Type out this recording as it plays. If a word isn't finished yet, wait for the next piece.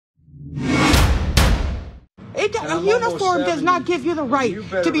A uniform does not give you the right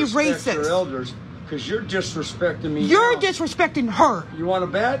to be racist. Your elders, because you're disrespecting me. You're disrespecting her. You want to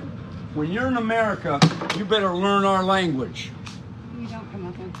bet? When you're in America, you better learn our language. You don't come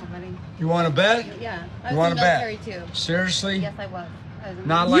up with somebody. You want to bet? Yeah. You want to bet? Too. Seriously? Yes, I was.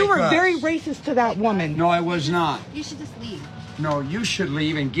 Not like you were us. very racist to that woman. No, I was not. You should just leave. No, you should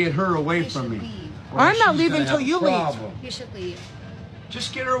leave and get her away from me. Leave. I'm not leaving until you leave. You should leave.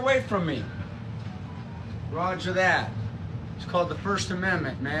 Just get her away from me. Roger that. It's called the First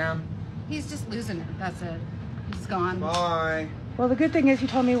Amendment, ma'am. He's just losing it. That's it. He's gone. Bye. Well, the good thing is you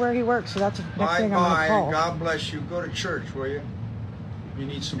told me where he works, so that's the next thing I'm going to call. God bless you. Go to church, will you? You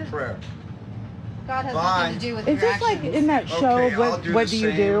need some prayer. God has nothing to do with your actions. Is this like in that show, okay, What Do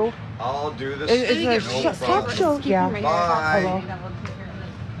You Do? I'll do the same. Is there a talk show? Yeah. Bye.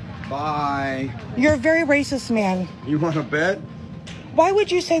 Bye. You're a very racist man. You want to bet? Why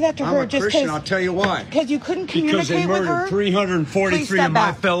would you say that to her? I'm a Christian, I'll tell you why. Because you couldn't communicate with her? Because they murdered 343 of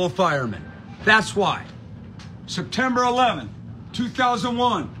my fellow firemen. That's why. September 11th,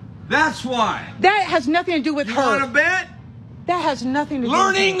 2001. That's why. That has nothing to do with her. You want to bet? That has nothing to do with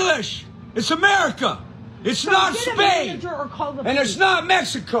Learn English. It's America. It's not Spain. And it's not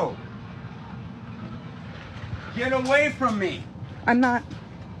Mexico. Get away from me. I'm not.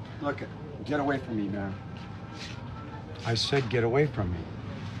 Look, get away from me, man. I said get away from me.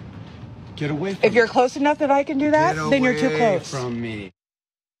 Get away from me. If you're close enough that I can do that, then you're too close. Get away from me.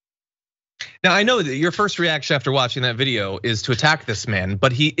 Now, I know that your first reaction after watching that video is to attack this man,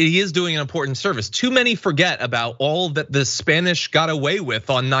 but he is doing an important service. Too many forget about all that the Spanish got away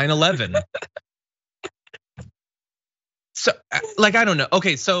with on 9/11. So, like, I don't know.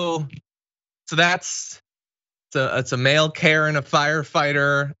 Okay, so it's a male Karen, a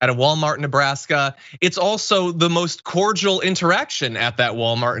firefighter at a Walmart in Nebraska. It's also the most cordial interaction at that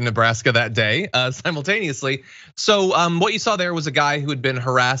Walmart in Nebraska that day, simultaneously. So what you saw there was a guy who had been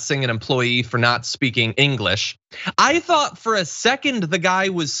harassing an employee for not speaking English. I thought for a second the guy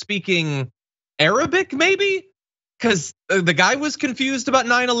was speaking Arabic, maybe? Because the guy was confused about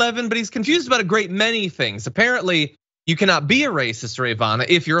 9/11, but he's confused about a great many things. Apparently, you cannot be a racist, Rayyvana,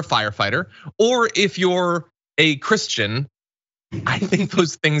 if you're a firefighter or if you're a Christian. I think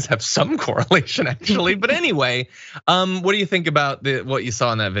those things have some correlation, actually. But anyway, what do you think about what you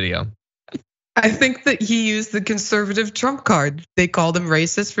saw in that video? I think that he used the conservative trump card. They called him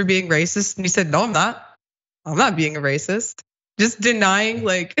racist for being racist, and he said, "No, I'm not. I'm not being a racist." Just denying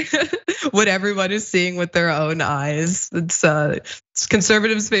like what everyone is seeing with their own eyes. It's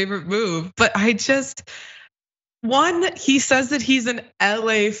conservatives' favorite move. But he says that he's an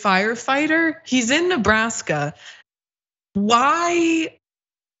LA firefighter. He's in Nebraska. Why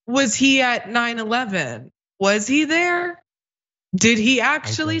was he at 9/11? Was he there? Did he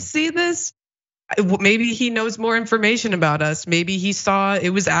actually see this? Maybe he knows more information about us. Maybe he saw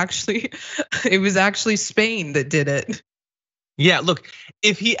it was actually Spain that did it. Yeah, look,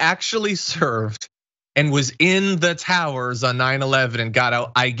 if he actually served and was in the towers on 9/11 and got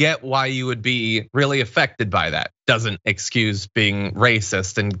out, I get why you would be really affected by that. Doesn't excuse being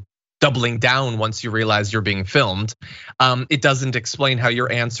racist and doubling down once you realize you're being filmed. It doesn't explain how your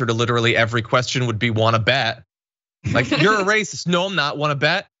answer to literally every question would be wanna bet. Like, you're a racist. No, I'm not. Wanna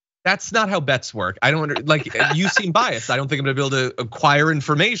bet? That's not how bets work. I don't like, you seem biased. I don't think I'm gonna be able to acquire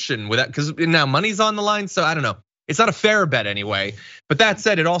information with that because now money's on the line. So I don't know. It's not a fair bet anyway. But that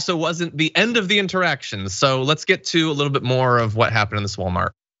said, it also wasn't the end of the interaction. So let's get to a little bit more of what happened in this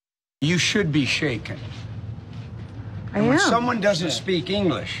Walmart. You should be shaken. And when someone doesn't speak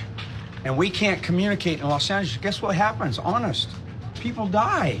English and we can't communicate in Los Angeles, guess what happens? Honest, people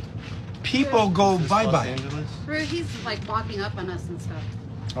die. People go bye-bye. He's like walking up on us and stuff.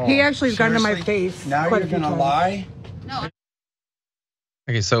 Oh, he actually's gotten to my face. Now you're gonna lie? No.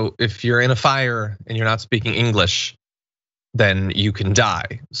 Okay, so if you're in a fire and you're not speaking English, then you can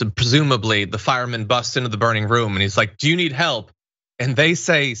die. So presumably the fireman busts into the burning room and he's like, "Do you need help?" And they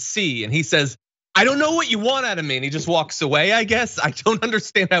say, "See," and he says, "I don't know what you want out of me," and he just walks away, I guess. I don't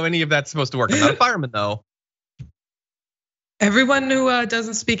understand how any of that's supposed to work. I'm not a fireman though. Everyone who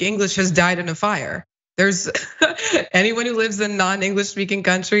doesn't speak English has died in a fire. There's anyone who lives in non-English speaking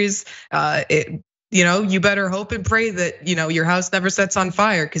countries, you better hope and pray that your house never sets on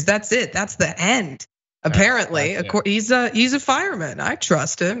fire, because that's it. That's the end. Apparently, he's a fireman. I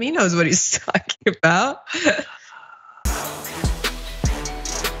trust him. He knows what he's talking about.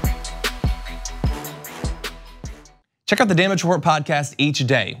 Check out the Damage Report podcast each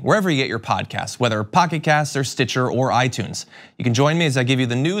day, wherever you get your podcasts, whether Pocket Casts or Stitcher or iTunes. You can join me as I give you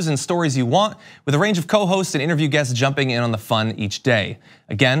the news and stories you want, with a range of co-hosts and interview guests jumping in on the fun each day.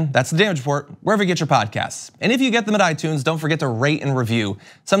 Again, that's the Damage Report, wherever you get your podcasts. And if you get them at iTunes, don't forget to rate and review.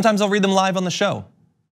 Sometimes I'll read them live on the show.